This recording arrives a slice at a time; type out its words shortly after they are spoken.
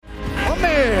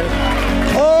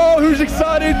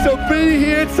excited to be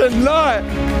here tonight?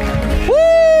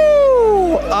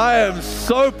 Woo! I am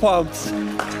so pumped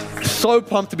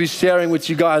to be sharing with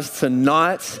you guys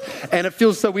tonight. And it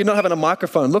feels so we're not having a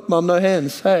microphone. Look, Mum, no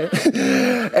hands. Hey.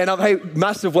 And hey,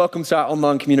 massive welcome to our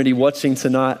online community watching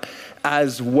tonight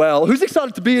as well. Who's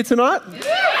excited to be here tonight?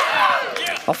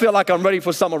 I feel like I'm ready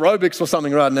for some aerobics or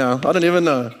something right now. I don't even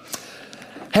know.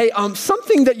 Hey,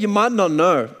 something that you might not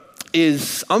know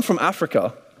is I'm from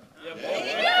Africa.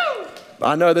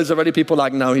 I know there's already people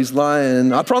like, no, he's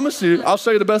lying. I promise you, I'll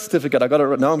show you the birth certificate. I got it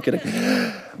right. No, I'm kidding.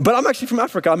 But I'm actually from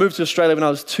Africa. I moved to Australia when I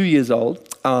was 2 years old.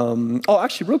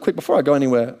 Actually, real quick, before I go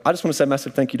anywhere, I just want to say a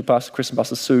massive thank you to Pastor Chris and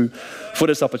Pastor Sue for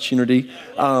this opportunity.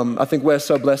 I think we're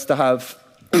so blessed to have,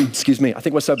 I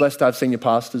think we're so blessed to have senior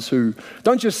pastors who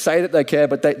don't just say that they care,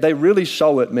 but they really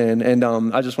show it, man. And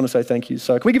I just want to say thank you.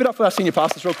 So can we give it up for our senior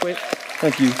pastors real quick?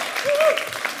 Thank you.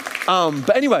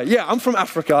 But anyway, yeah, I'm from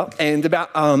Africa, and about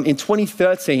in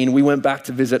 2013, we went back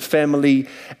to visit family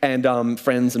and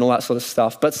friends and all that sort of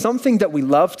stuff. But something that we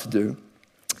love to do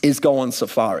is go on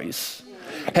safaris.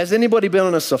 Has anybody been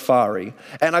on a safari?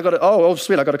 And I got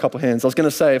sweet, I got a couple hands. I was going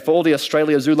to say, for all the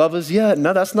Australia Zoo lovers, yeah,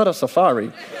 no, that's not a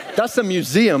safari. That's a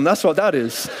museum. That's what that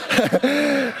is.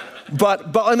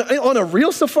 But on a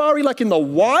real safari, like in the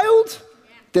wild,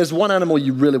 there's one animal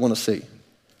you really want to see.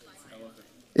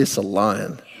 It's a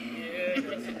lion.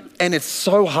 And it's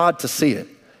so hard to see it.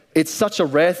 It's such a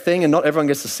rare thing and not everyone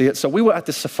gets to see it. So we were at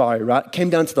this safari, right?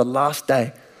 Came down to the last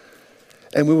day.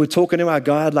 And we were talking to our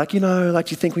guide, like, do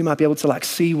you think we might be able to like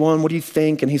see one? What do you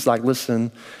think? And he's like,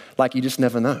 listen, like you just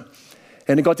never know.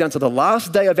 And it got down to the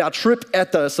last day of our trip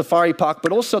at the safari park,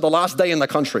 but also the last day in the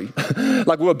country.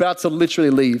 Like we were about to literally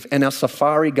leave. And our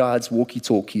safari guide's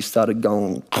walkie-talkie started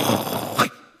going.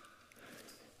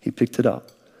 He picked it up.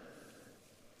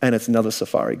 And it's another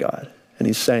safari guide. And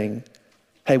he's saying,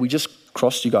 hey, we just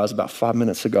crossed you guys about 5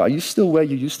 minutes ago. Are you still where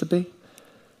you used to be?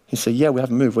 He said, yeah, we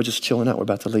haven't moved. We're just chilling out. We're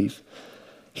about to leave.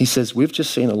 He says, we've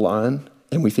just seen a lion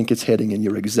and we think it's heading in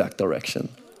your exact direction.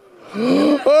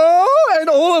 Oh, and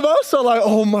all of us are like,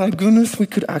 oh my goodness, we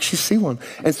could actually see one.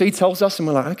 And so he tells us and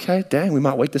we're like, okay, dang, we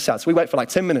might wait this out. So we wait for like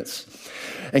 10 minutes.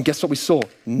 And guess what we saw?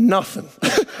 Nothing.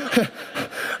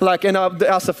 Like in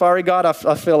our safari guide,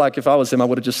 I feel like if I was him, I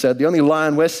would have just said, the only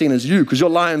lion we're seeing is you because you're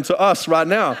lying to us right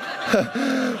now.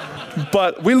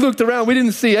 But we looked around, we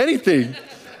didn't see anything.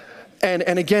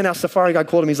 And again, our safari guide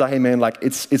called him. He's like, hey man, like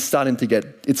it's starting to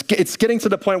it's getting to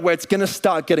the point where it's going to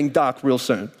start getting dark real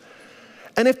soon.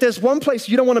 And if there's one place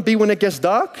you don't want to be when it gets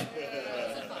dark,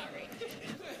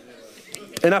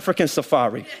 an African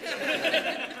safari.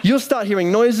 You'll start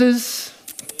hearing noises.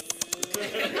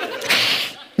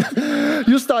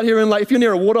 You'll start hearing, like, if you're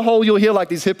near a water hole, you'll hear like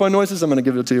these hippo noises. I'm going to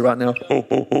give it to you right now.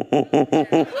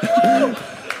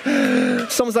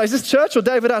 Someone's like, is this church or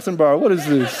David Attenborough? What is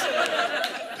this?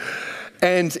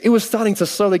 And it was starting to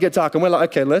slowly get dark. And we're like,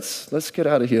 okay, let's get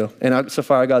out of here. And our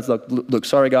safari guide's like, look,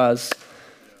 sorry guys,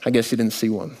 I guess you didn't see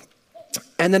one.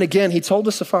 And then again, he told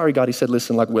the safari guide, he said,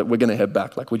 listen, like we're going to head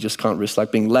back. Like we just can't risk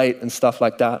like being late and stuff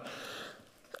like that.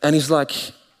 And he's like,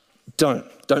 don't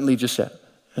leave just yet.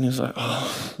 And he was like,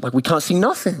 oh, like we can't see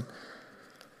nothing.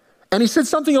 And he said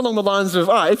something along the lines of,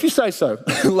 all right, if you say so.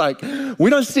 Like, we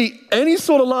don't see any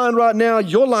sort of lion right now.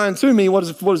 You're lying to me, what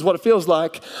is what it feels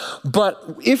like. But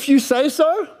if you say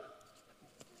so,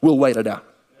 we'll wait it out.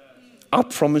 I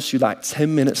promise you, like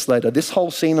 10 minutes later, this whole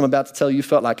scene I'm about to tell you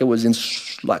felt like it was in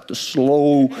like the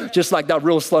slow, just like that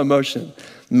real slow motion,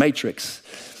 Matrix.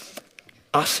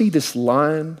 I see this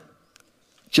lion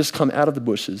just come out of the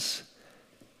bushes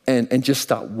and just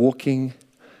start walking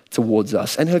towards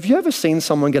us. And have you ever seen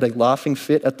someone get a laughing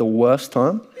fit at the worst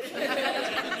time?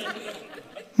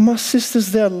 My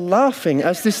sister's there laughing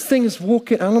as this thing is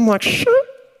walking, and I'm like, shut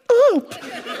up.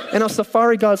 And our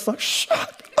safari guide's like,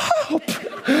 shut up.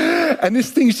 And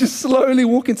this thing's just slowly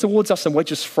walking towards us and we're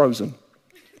just frozen.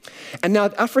 And now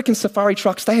African safari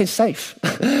trucks, they ain't safe.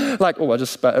 Like, oh, I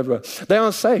just spat everywhere. They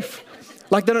aren't safe.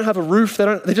 Like they don't have a roof.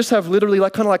 They just have literally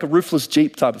like kind of like a roofless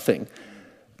Jeep type of thing.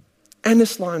 And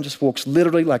this lion just walks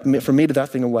literally like from me to that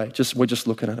thing away. We're just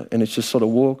looking at it. And it just sort of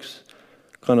walks,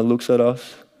 kind of looks at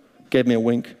us, gave me a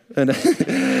wink, and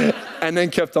then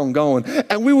kept on going.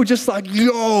 And we were just like,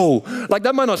 yo, like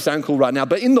that might not sound cool right now,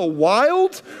 but in the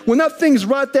wild, when that thing's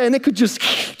right there and it could just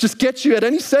get you at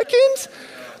any second,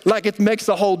 like it makes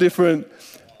a whole different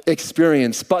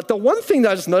experience. But the one thing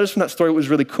that I just noticed from that story that was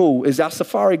really cool is our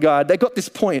safari guide, they got this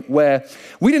point where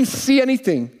we didn't see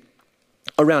anything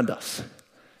around us.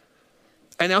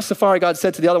 And our safari guide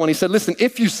said to the other one, he said, listen,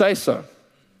 if you say so,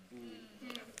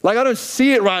 like I don't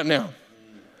see it right now,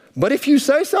 but if you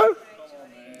say so,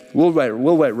 we'll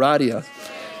wait right here.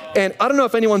 And I don't know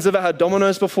if anyone's ever had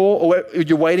Domino's before, or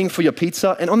you're waiting for your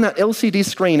pizza, and on that LCD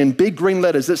screen in big green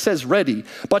letters, it says ready,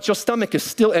 but your stomach is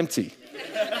still empty.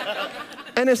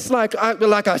 And it's like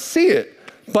I see it,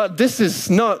 but this is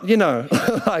not,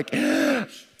 like,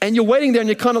 and you're waiting there and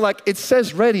you're kind of like, it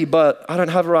says ready, but I don't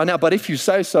have it right now. But if you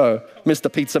say so,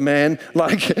 Mr. Pizza Man,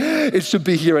 like, it should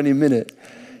be here any minute.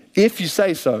 If you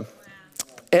say so.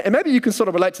 And maybe you can sort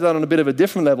of relate to that on a bit of a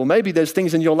different level. Maybe there's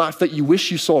things in your life that you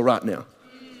wish you saw right now.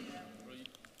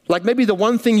 Like maybe the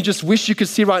one thing you just wish you could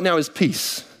see right now is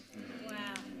peace. Wow.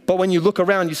 But when you look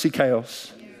around, you see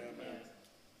chaos.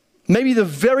 Maybe the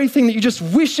very thing that you just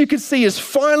wish you could see is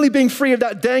finally being free of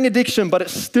that dang addiction, but it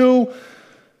still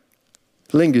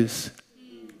lingers.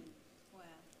 Wow.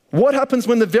 What happens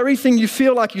when the very thing you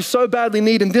feel like you so badly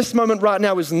need in this moment right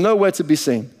now is nowhere to be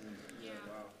seen? Yeah.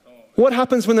 What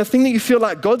happens when the thing that you feel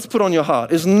like God's put on your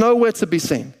heart is nowhere to be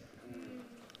seen?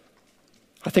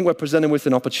 I think we're presented with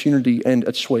an opportunity and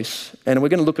a choice. And we're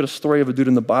going to look at a story of a dude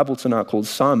in the Bible tonight called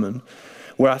Simon,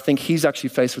 where I think he's actually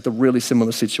faced with a really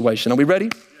similar situation. Are we ready?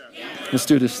 Yeah. Let's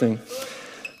do this thing.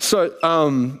 So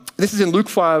this is in Luke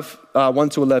 5, 1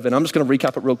 to 11. I'm just going to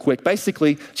recap it real quick.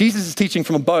 Basically, Jesus is teaching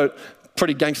from a boat.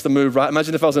 Pretty gangster move, right?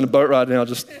 Imagine if I was in a boat right now,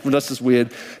 that's just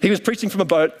weird. He was preaching from a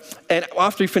boat, and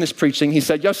after he finished preaching, he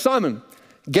said, "Yo, Simon,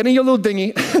 get in your little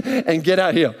dinghy and get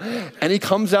out here." And he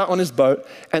comes out on his boat,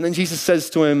 and then Jesus says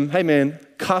to him, "Hey man,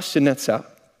 cast your nets out."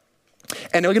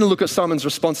 And we're going to look at Simon's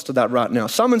response to that right now.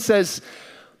 Simon says,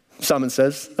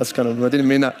 that's kind of, I didn't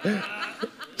mean that.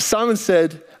 Simon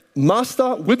said,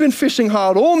 "Master, we've been fishing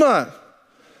hard all night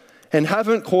and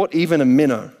haven't caught even a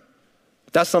minnow."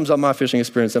 That sums up my fishing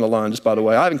experience in a line, just by the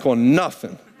way. I haven't caught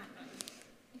nothing.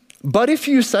 "But if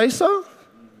you say so,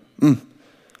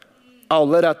 I'll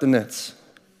let out the nets."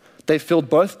 They filled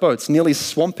both boats, nearly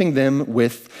swamping them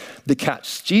with the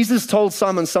catch. Jesus told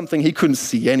Simon something he couldn't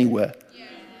see anywhere. Yeah.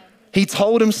 He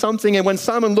told him something, and when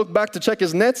Simon looked back to check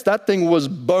his nets, that thing was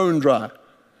bone dry.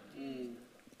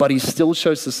 But he still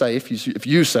chose to say, if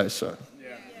you say so,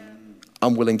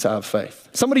 I'm willing to have faith.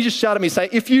 Somebody just shout at me, say,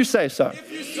 "If you say so."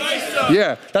 If you say so.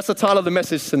 Yeah, that's the title of the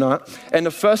message tonight. And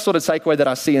the first sort of takeaway that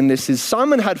I see in this is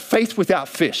Simon had faith without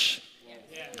fish.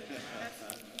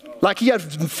 Like he had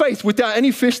faith without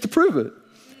any fish to prove it.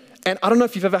 And I don't know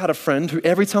if you've ever had a friend who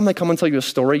every time they come and tell you a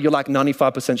story, you're like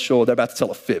 95% sure they're about to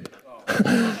tell a fib.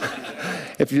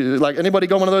 If you, like, anybody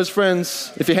got one of those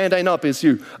friends? If your hand ain't up, it's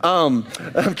you. I'm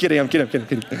kidding.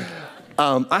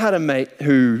 I had a mate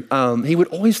who, he would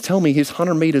always tell me his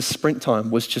 100 meters sprint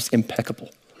time was just impeccable.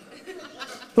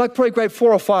 Like probably grade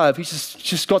 4 or 5, he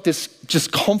just got this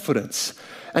just confidence.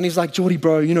 And he's like, "Geordie,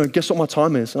 bro, guess what my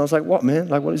time is?" And I was like, "What, man?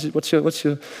 Like, what is it? What's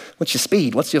your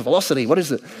speed? What's your velocity? What is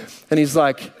it?" And he's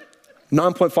like,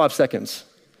 9.5 seconds.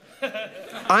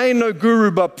 I ain't no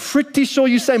guru, but pretty sure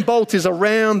Usain Bolt is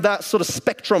around that sort of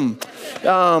spectrum.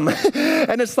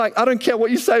 And it's like, I don't care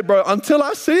what you say, bro. Until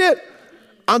I see it,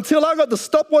 until I got the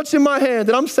stopwatch in my hand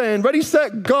and I'm saying, ready,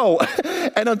 set, go.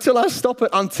 And until I stop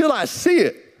it, until I see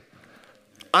it,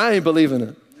 I ain't believing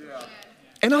it.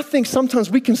 And I think sometimes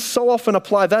we can so often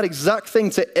apply that exact thing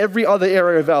to every other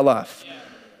area of our life. Yeah.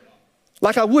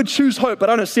 Like I would choose hope, but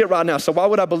I don't see it right now. So why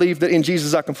would I believe that in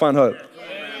Jesus I can find hope?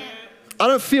 Yeah. I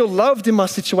don't feel loved in my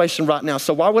situation right now.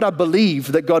 So why would I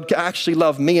believe that God can actually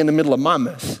love me in the middle of my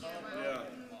mess? Yeah.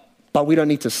 But we don't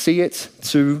need to see it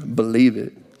to believe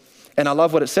it. And I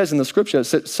love what it says in the scripture.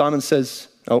 Simon says,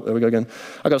 oh, there we go again.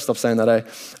 I got to stop saying that, eh?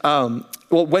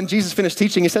 Well, when Jesus finished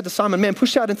teaching, he said to Simon, "Man,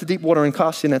 push out into deep water and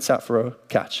cast your nets out for a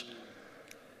catch."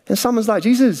 And Simon's like,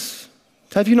 "Jesus,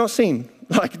 have you not seen?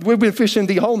 Like, we've been fishing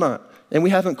the whole night and we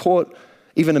haven't caught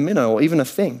even a minnow or even a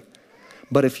thing.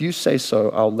 But if you say so,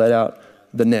 I'll let out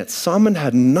the nets." Simon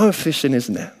had no fish in his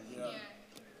net.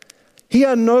 He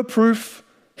had no proof.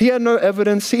 He had no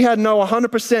evidence. He had no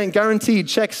 100% guaranteed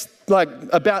checks like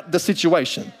about the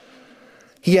situation.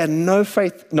 He had no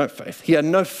faith. He had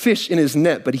no fish in his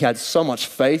net, but he had so much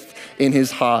faith in his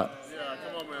heart. Yeah,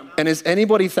 come on, man. And is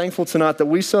anybody thankful tonight that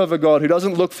we serve a God who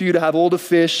doesn't look for you to have all the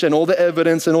fish and all the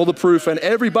evidence and all the proof and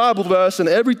every Bible verse and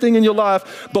everything in your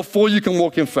life before you can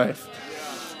walk in faith?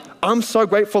 I'm so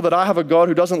grateful that I have a God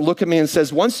who doesn't look at me and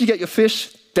says, once you get your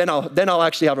fish, then I'll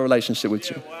actually have a relationship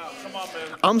with you. Wow.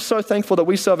 I'm so thankful that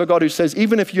we serve a God who says,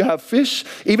 even if you have fish,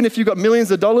 even if you've got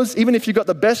millions of dollars, even if you've got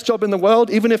the best job in the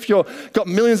world, even if you've got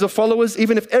millions of followers,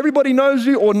 even if everybody knows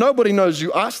you or nobody knows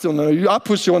you, I still know you. I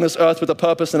push you on this earth with a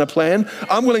purpose and a plan.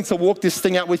 I'm willing to walk this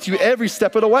thing out with you every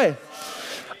step of the way.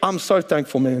 I'm so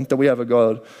thankful, man, that we have a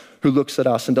God who looks at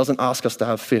us and doesn't ask us to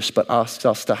have fish, but asks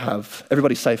us to have,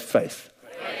 everybody say faith.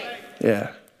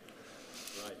 Yeah.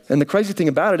 And the crazy thing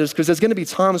about it is because there's going to be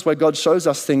times where God shows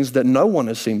us things that no one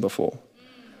has seen before.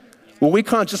 Well, we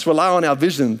can't just rely on our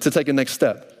vision to take a next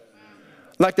step.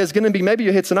 Like there's going to be, maybe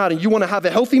you're here tonight and you want to have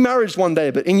a healthy marriage one day,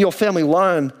 but in your family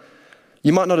line,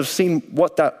 you might not have seen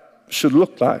what that should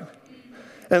look like.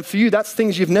 And for you, that's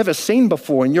things you've never seen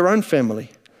before in your own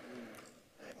family.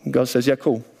 And God says, yeah,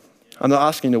 cool. I'm not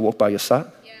asking you to walk by your sight.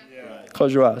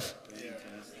 Close your eyes.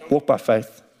 Walk by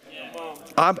faith.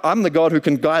 I'm the God who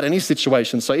can guide any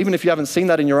situation. So even if you haven't seen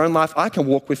that in your own life, I can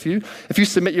walk with you. If you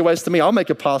submit your ways to me, I'll make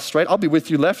a path straight. I'll be with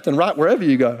you left and right, wherever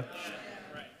you go.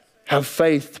 Have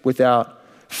faith without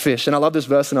fish. And I love this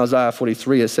verse in Isaiah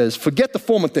 43. It says, forget the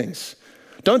former things.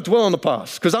 Don't dwell on the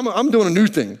past, because I'm doing a new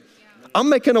thing. I'm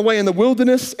making a way in the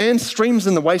wilderness and streams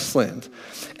in the wasteland.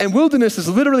 And wilderness is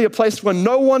literally a place where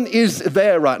no one is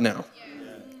there right now.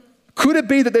 Could it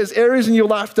be that there's areas in your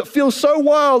life that feel so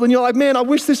wild and you're like, man, I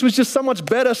wish this was just so much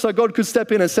better so God could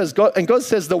step in and God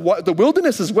says the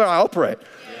wilderness is where I operate.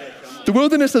 The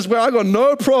wilderness is where I got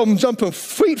no problem jumping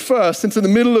feet first into the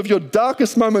middle of your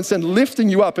darkest moments and lifting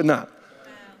you up in that.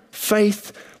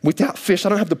 Faith without fish. I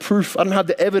don't have the proof. I don't have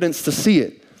the evidence to see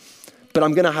it, but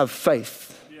I'm going to have faith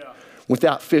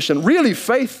without fish. And really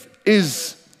faith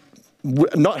is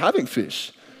not having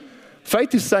fish.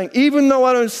 Faith is saying, even though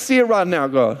I don't see it right now,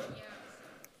 God,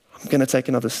 I'm going to take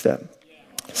another step.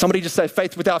 Somebody just say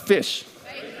faith without fish.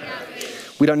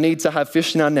 We don't need to have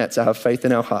fish in our net to have faith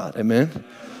in our heart. Amen.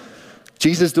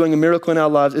 Jesus doing a miracle in our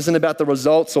lives isn't about the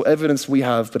results or evidence we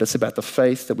have, but it's about the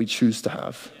faith that we choose to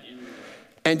have.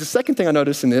 And the second thing I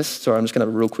noticed in this, sorry, I'm just going to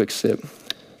have a real quick sip,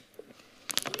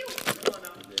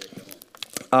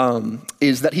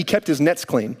 is that he kept his nets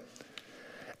clean.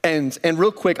 And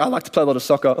real quick, I like to play a lot of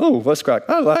soccer. Oh, voice crack.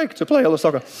 I like to play a lot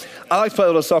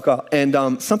of soccer.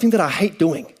 And something that I hate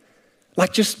doing,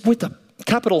 like just with the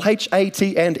capital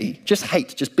H-A-T-and-E, just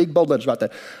hate, just big bold letters right there.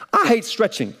 I hate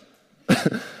stretching.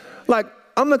 Like,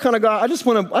 I'm the kind of guy, I just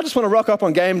want to rock up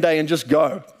on game day and just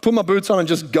go. Put my boots on and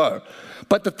just go.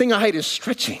 But the thing I hate is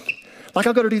stretching. Like,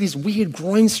 I've got to do these weird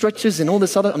groin stretches and all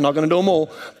this other, I'm not going to do them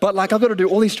all, but like, I've got to do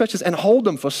all these stretches and hold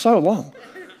them for so long.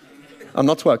 I'm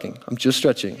not twerking, I'm just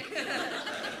stretching.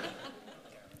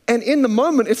 And in the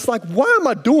moment, it's like, why am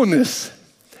I doing this?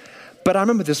 But I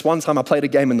remember this one time I played a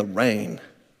game in the rain.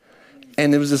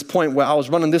 And there was this point where I was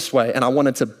running this way and I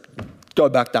wanted to go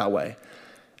back that way.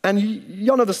 And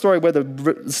y'all know the story where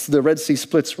the Red Sea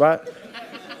splits, right?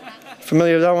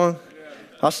 Familiar with that one?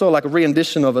 I saw like a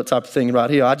rendition of it type of thing right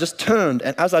here. I just turned,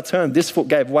 and as I turned, this foot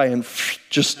gave way and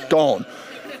just gone.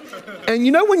 And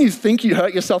you know when you think you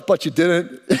hurt yourself, but you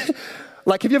didn't?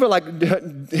 Like, have you ever like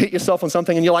hit yourself on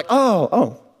something and you're like,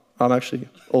 oh, I'm actually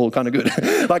all kind of good.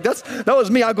 Like that was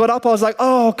me. I got up, I was like,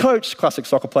 oh, coach, classic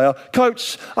soccer player.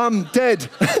 Coach, I'm dead.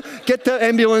 Get the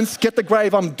ambulance, get the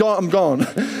grave, I'm gone.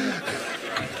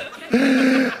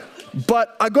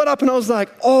 But I got up and I was like,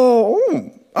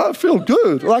 oh, I feel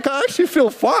good. Like, I actually feel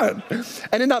fine.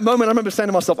 And in that moment, I remember saying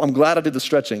to myself, I'm glad I did the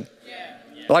stretching.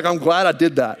 Like, I'm glad I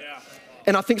did that.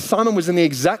 And I think Simon was in the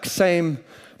exact same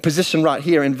position right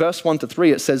here. In verse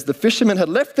 1-3, it says, the fishermen had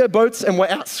left their boats and were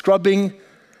out scrubbing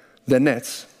their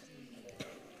nets.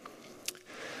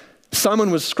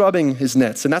 Simon was scrubbing his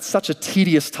nets, and that's such a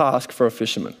tedious task for a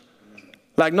fisherman.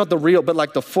 Like, not the real, but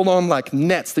like the full-on like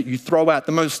nets that you throw out.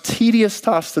 The most tedious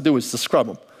task to do is to scrub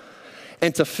them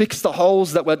and to fix the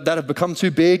holes that have become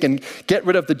too big and get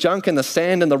rid of the junk and the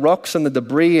sand and the rocks and the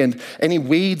debris and any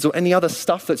weeds or any other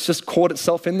stuff that's just caught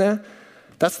itself in there.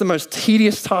 That's the most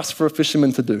tedious task for a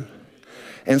fisherman to do.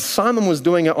 And Simon was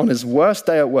doing it on his worst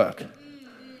day at work.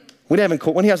 When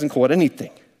he hasn't caught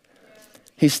anything,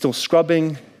 he's still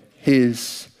scrubbing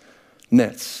his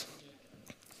nets.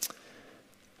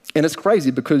 And it's crazy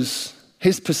because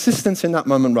his persistence in that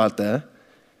moment right there,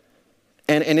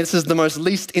 and this is the most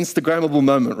least Instagrammable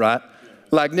moment, right?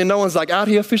 Like, no one's like out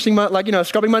here fishing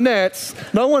scrubbing my nets.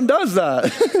 No one does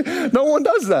that. No one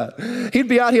does that. He'd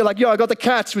be out here like, yo, I got the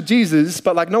catch with Jesus,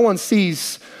 but like no one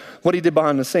sees what he did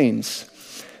behind the scenes.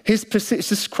 It's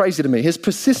just crazy to me. His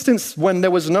persistence when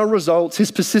there was no results,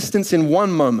 his persistence in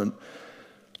one moment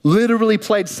literally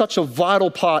played such a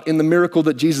vital part in the miracle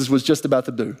that Jesus was just about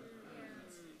to do.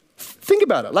 Think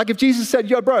about it. Like if Jesus said,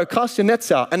 yo, bro, cast your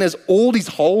nets out, and there's all these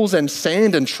holes and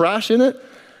sand and trash in it.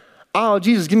 Oh,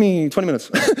 Jesus, give me 20 minutes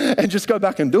and just go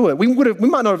back and do it. We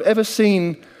might not have ever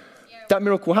seen that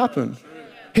miracle happen.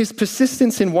 His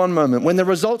persistence in one moment, when the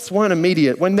results weren't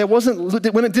immediate, when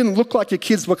it didn't look like your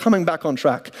kids were coming back on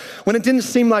track, when it didn't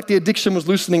seem like the addiction was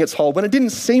loosening its hold, when it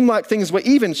didn't seem like things were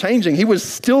even changing, he was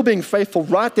still being faithful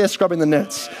right there scrubbing the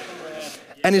nets.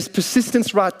 And his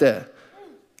persistence right there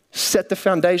set the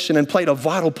foundation and played a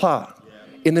vital part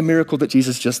in the miracle that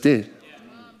Jesus just did.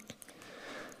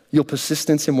 Your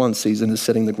persistence in one season is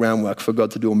setting the groundwork for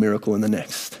God to do a miracle in the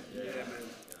next.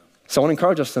 So I want to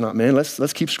encourage us tonight, man.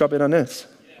 Let's keep scrubbing our nets.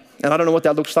 And I don't know what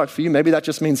that looks like for you. Maybe that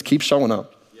just means keep showing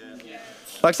up.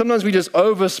 Like sometimes we just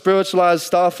over-spiritualize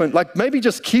stuff and like maybe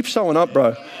just keep showing up,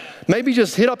 bro. Maybe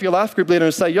just hit up your life group leader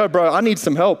and say, yo, bro, I need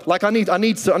some help. Like I need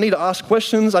to ask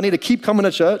questions. I need to keep coming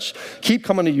to church, keep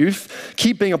coming to youth,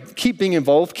 keep being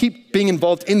involved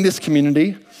in this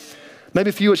community.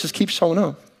 Maybe for you, it's just keep showing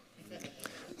up.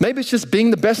 Maybe it's just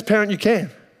being the best parent you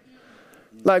can.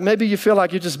 Like maybe you feel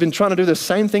like you've just been trying to do the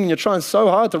same thing and you're trying so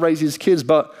hard to raise these kids,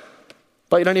 but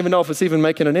you don't even know if it's even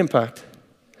making an impact.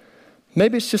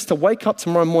 Maybe it's just to wake up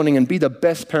tomorrow morning and be the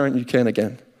best parent you can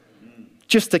again.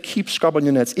 Just to keep scrubbing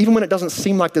your nets, even when it doesn't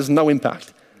seem like there's no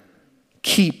impact.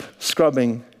 Keep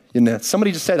scrubbing your nets.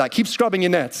 Somebody just say that, keep scrubbing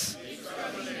your nets.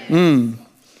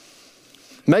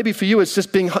 Maybe for you it's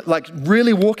just being like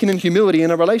really walking in humility in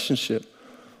a relationship.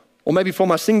 Or maybe for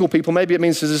my single people, maybe it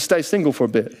means to just stay single for a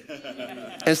bit.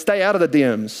 And stay out of the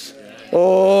DMs.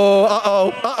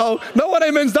 Oh, no one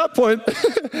amens that point.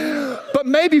 But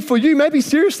maybe for you, maybe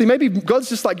seriously, maybe God's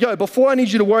just like, yo, before I need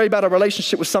you to worry about a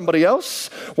relationship with somebody else,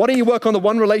 why don't you work on the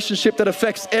one relationship that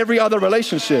affects every other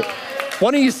relationship? Why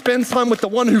don't you spend time with the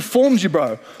one who formed you,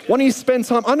 bro? Why don't you spend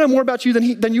time, I know more about you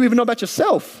than you even know about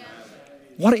yourself.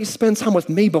 Why don't you spend time with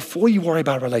me before you worry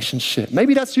about a relationship?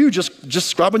 Maybe that's you just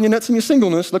scrubbing your nets in your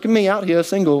singleness. Look at me out here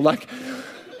single. Like,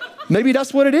 maybe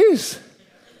that's what it is.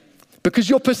 Because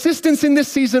your persistence in this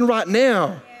season right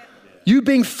now, you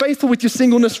being faithful with your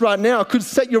singleness right now could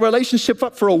set your relationship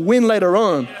up for a win later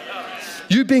on.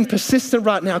 You being persistent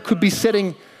right now could be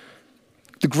setting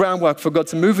the groundwork for God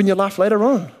to move in your life later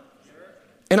on.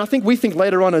 And I think we think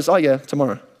later on as, oh yeah,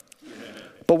 tomorrow.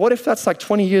 But what if that's like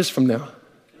 20 years from now?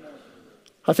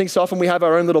 I think so often we have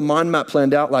our own little mind map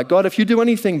planned out like, God, if you do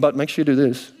anything, but make sure you do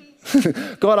this.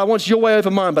 God, I want your way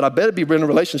over mine, but I better be in a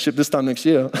relationship this time next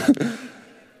year.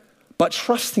 But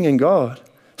trusting in God,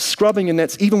 scrubbing your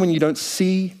nets even when you don't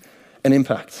see an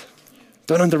impact.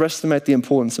 Don't underestimate the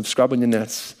importance of scrubbing your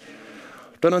nets.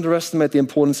 Don't underestimate the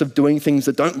importance of doing things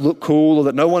that don't look cool or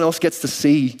that no one else gets to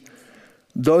see.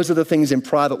 Those are the things in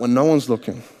private when no one's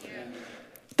looking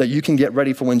that you can get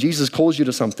ready for when Jesus calls you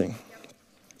to something.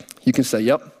 You can say,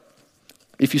 yep,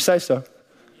 if you say so,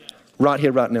 right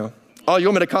here, right now. Oh, you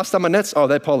want me to cast out my nets? Oh,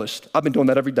 they're polished. I've been doing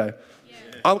that every day.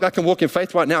 I can walk in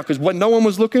faith right now because when no one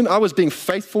was looking, I was being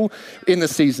faithful in the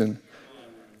season.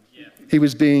 He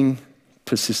was being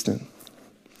persistent.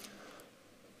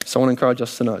 So I want to encourage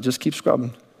us tonight. Just keep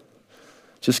scrubbing.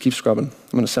 Just keep scrubbing.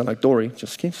 I'm going to sound like Dory.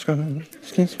 Just keep scrubbing.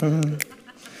 Just keep scrubbing.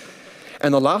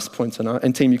 And the last point tonight,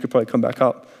 and team, you could probably come back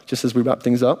up just as we wrap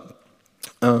things up,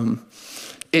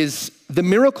 is the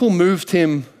miracle moved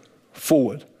him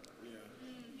forward.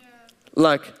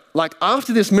 Like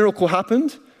after this miracle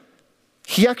happened,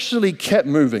 he actually kept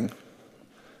moving.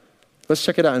 Let's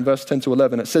check it out in verse 10 to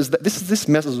 11. It says that this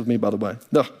messes with me, by the way.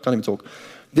 No, can't even talk.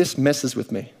 This messes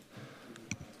with me.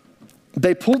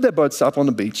 They pulled their boats up on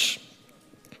the beach,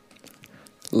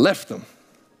 left them,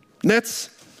 nets,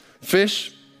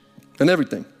 fish, and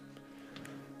everything,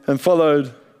 and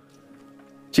followed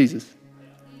Jesus.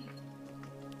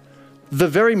 The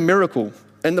very miracle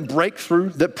and the breakthrough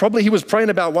that probably he was praying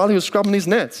about while he was scrubbing these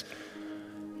nets,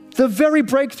 the very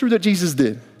breakthrough that Jesus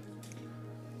did.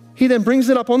 He then brings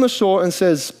it up on the shore and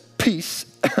says, peace,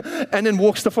 and then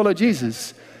walks to follow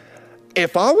Jesus.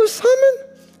 If I was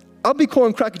Simon, I'd be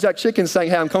calling Cracker Jack Chicken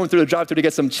saying, hey, I'm coming through the drive-thru to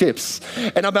get some chips,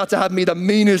 and I'm about to have me the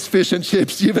meanest fish and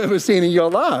chips you've ever seen in your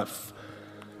life.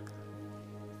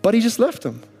 But he just left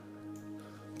them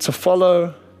to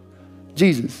follow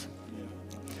Jesus.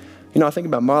 You know, I think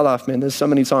about my life, man, there's so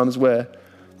many times where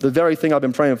the very thing I've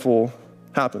been praying for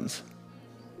happens.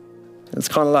 It's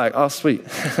kind of like, oh, sweet.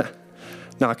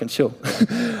 Now I can chill.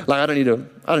 Like, I don't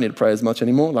need to pray as much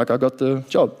anymore. Like, I got the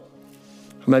job.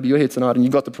 Maybe you're here tonight and you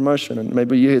got the promotion, and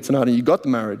maybe you're here tonight and you got the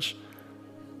marriage.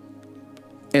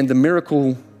 And the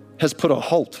miracle has put a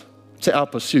halt to our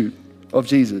pursuit of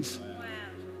Jesus. Wow.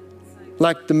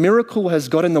 Like, the miracle has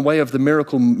got in the way of the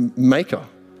miracle maker.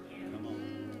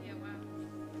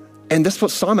 And that's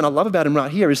what Simon, I love about him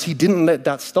right here, is he didn't let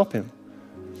that stop him.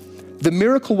 The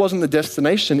miracle wasn't the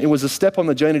destination, it was a step on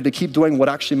the journey to keep doing what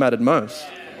actually mattered most.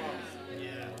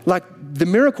 Like, the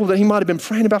miracle that he might have been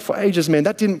praying about for ages, man,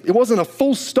 it wasn't a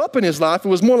full stop in his life, it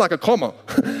was more like a comma.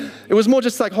 It was more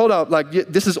just like, hold up, like,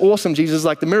 this is awesome, Jesus,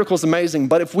 like, the miracle's amazing,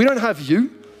 but if we don't have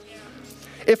you,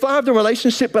 if I have the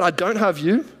relationship but I don't have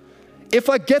you, if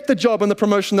I get the job and the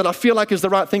promotion that I feel like is the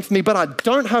right thing for me, but I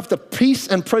don't have the peace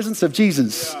and presence of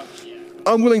Jesus,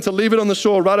 I'm willing to leave it on the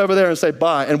shore right over there and say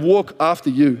bye and walk after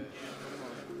you.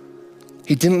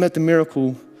 He didn't let the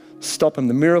miracle stop him.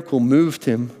 The miracle moved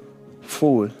him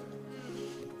forward.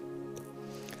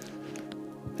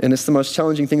 And it's the most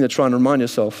challenging thing to try and remind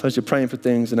yourself as you're praying for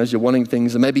things and as you're wanting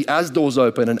things, and maybe as doors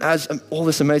open and as all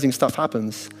this amazing stuff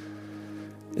happens.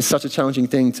 It's such a challenging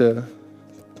thing to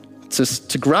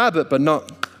grab it, but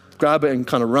not grab it and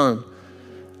kind of run,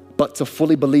 but to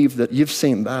fully believe that you've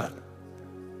seen that.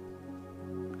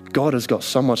 God has got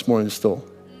so much more in store.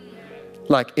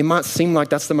 Like, it might seem like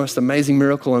that's the most amazing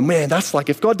miracle, and man, that's like,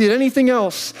 if God did anything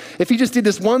else, if he just did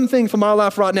this one thing for my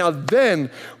life right now, then,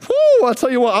 whoo, I'll tell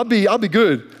you what, I'll be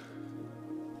good.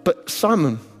 But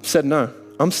Simon said, no,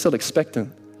 I'm still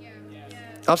expectant.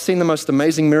 I've seen the most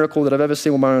amazing miracle that I've ever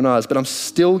seen with my own eyes, but I'm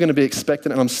still going to be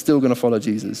expectant and I'm still going to follow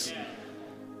Jesus.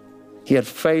 He had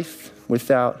faith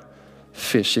without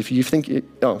fish. If you think, you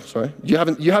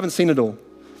haven't seen it all.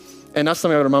 And that's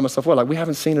something I would remind myself, well, like, we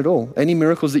haven't seen it all. Any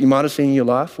miracles that you might have seen in your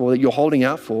life or that you're holding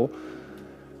out for,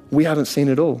 we haven't seen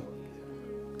it all.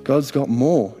 God's got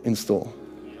more in store.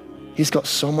 He's got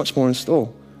so much more in store.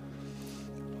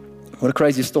 What a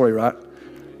crazy story, right?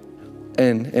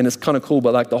 And it's kind of cool,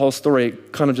 but like the whole story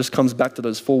kind of just comes back to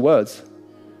those 4 words.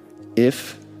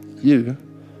 If you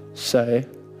say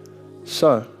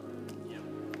so.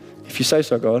 If you say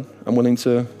so, God, I'm willing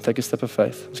to take a step of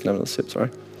faith. I'm just gonna have a little sip, sorry.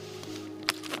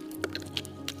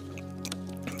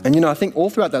 And I think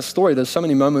all throughout that story, there's so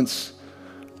many moments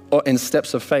and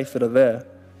steps of faith that are there.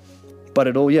 But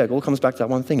it all comes back to that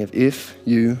one thing. If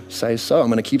you say so, I'm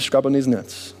gonna keep scrubbing these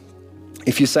nets.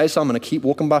 If you say so, I'm gonna keep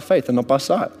walking by faith and not by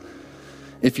sight.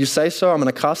 If you say so, I'm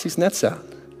gonna cast these nets out.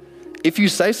 If you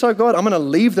say so, God, I'm gonna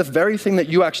leave the very thing that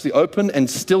you actually opened and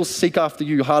still seek after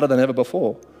you harder than ever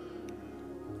before.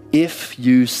 If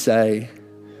you say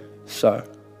so.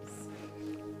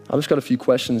 I've just got a few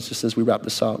questions just as we wrap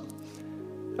this up.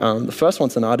 The first one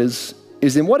tonight is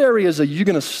in what areas are you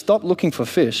gonna stop looking for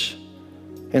fish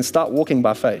and start walking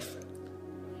by faith?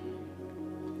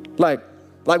 Like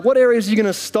what areas are you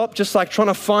gonna stop just like trying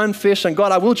to find fish and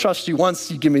God, I will trust you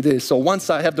once you give me this, or once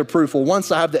I have the proof, or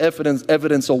once I have the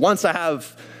evidence, or once I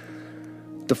have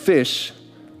the fish.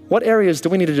 What areas do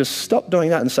we need to just stop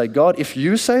doing that and say, God, if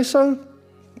you say so,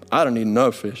 I don't need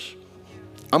no fish.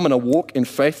 I'm gonna walk in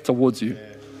faith towards you.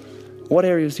 What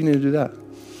areas do you need to do that?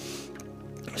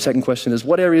 Second question is,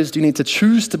 what areas do you need to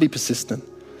choose to be persistent,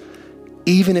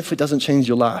 even if it doesn't change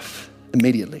your life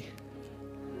immediately?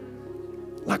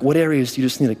 Like, what areas do you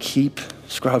just need to keep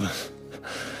scrubbing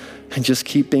and just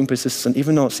keep being persistent,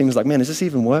 even though it seems like, man, is this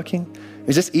even working?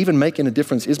 Is this even making a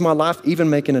difference? Is my life even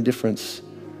making a difference?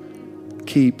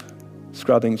 Keep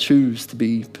scrubbing, choose to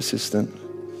be persistent.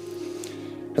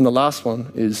 And the last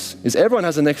one is everyone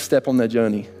has a next step on their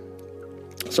journey.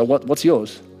 So what's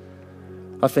yours?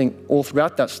 I think all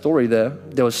throughout that story there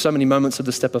was so many moments of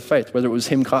the step of faith, whether it was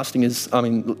him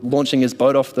launching his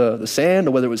boat off the sand,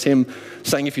 or whether it was him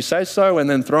saying, if you say so, and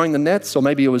then throwing the nets, or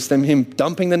maybe it was him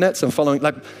dumping the nets and following.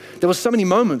 Like, there was so many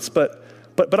moments, but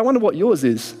I wonder what yours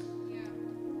is.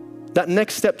 That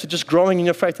next step to just growing in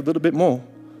your faith a little bit more.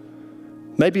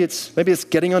 Maybe it's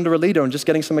getting under a leader and just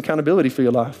getting some accountability for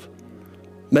your life.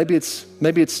 Maybe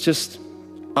it's just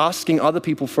asking other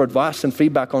people for advice and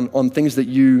feedback on things that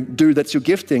you do that's your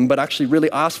gifting, but actually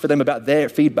really ask for them about their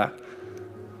feedback.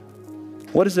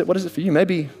 What is it for you?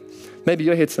 Maybe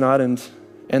you're here tonight and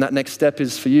that next step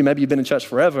is for you. Maybe you've been in church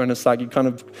forever and it's like you kind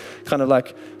of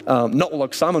like, not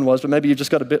like Simon was, but maybe you've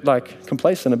just got a bit like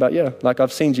complacent about, like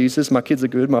I've seen Jesus, my kids are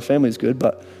good, my family's good,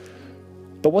 but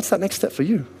what's that next step for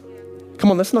you? Come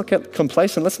on, let's not get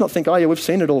complacent. Let's not think, we've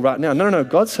seen it all right now. No.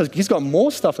 God says he's got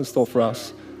more stuff in store for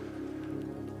us.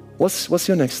 What's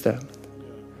your next step?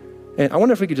 And I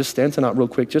wonder if we could just stand tonight real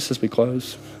quick, just as we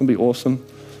close. It'd be awesome.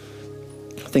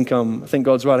 I think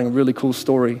God's writing a really cool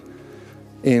story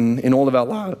in all of our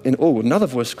lives. Another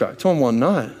voice crack. 2 on one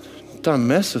night. Don't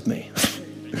mess with me.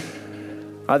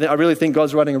 I really think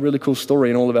God's writing a really cool story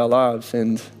in all of our lives.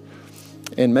 And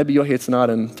maybe you're here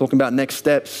tonight and talking about next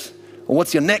steps. Or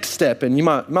what's your next step? And you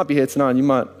might be here tonight and you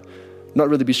might not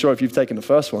really be sure if you've taken the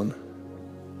first one.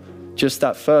 Just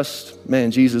that first,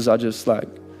 man, Jesus, I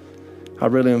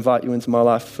really invite you into my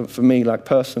life for me, like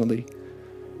personally.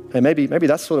 And maybe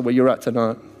that's sort of where you're at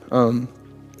tonight. I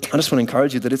just want to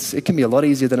encourage you that it can be a lot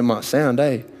easier than it might sound,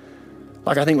 eh?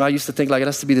 Like I used to think like it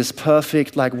has to be this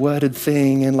perfect like worded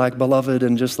thing and like beloved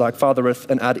and just like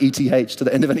fathereth and add ETH to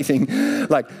the end of anything.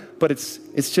 But it's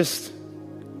just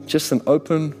an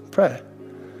open prayer.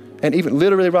 And even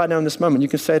literally right now in this moment, you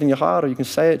can say it in your heart or you can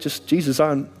say it just, Jesus,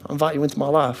 I invite you into my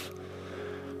life.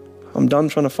 I'm done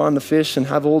trying to find the fish and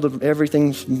have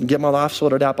everything, get my life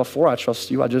sorted out before I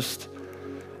trust you. I just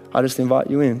invite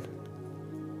you in.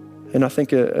 And I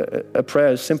think a prayer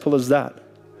as simple as that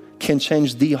can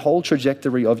change the whole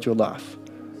trajectory of your life.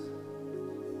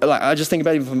 Like, I just think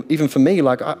about even for me,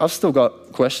 like I've still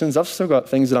got questions. I've still got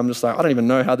things that I'm just like, I don't even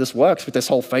know how this works with this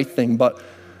whole faith thing. But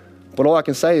all I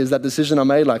can say is that decision I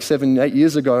made like 7, 8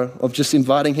 years ago of just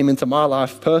inviting him into my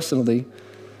life personally,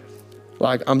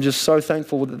 like I'm just so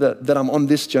thankful that I'm on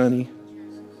this journey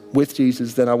with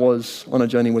Jesus than I was on a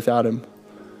journey without him.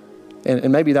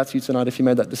 And maybe that's you tonight if you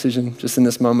made that decision just in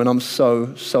this moment. I'm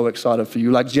so, so excited for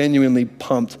you, like genuinely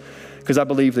pumped, because I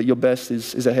believe that your best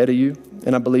is ahead of you.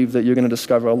 And I believe that you're going to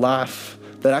discover a life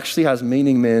that actually has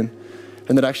meaning, man,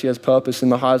 and that actually has purpose in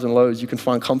the highs and lows. You can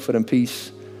find comfort and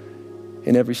peace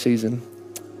in every season.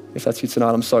 If that's you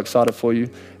tonight, I'm so excited for you.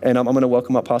 And I'm going to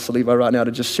welcome up Pastor Levi right now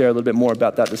to just share a little bit more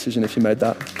about that decision if you made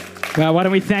that. Well, why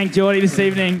don't we thank Geordie this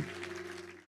evening?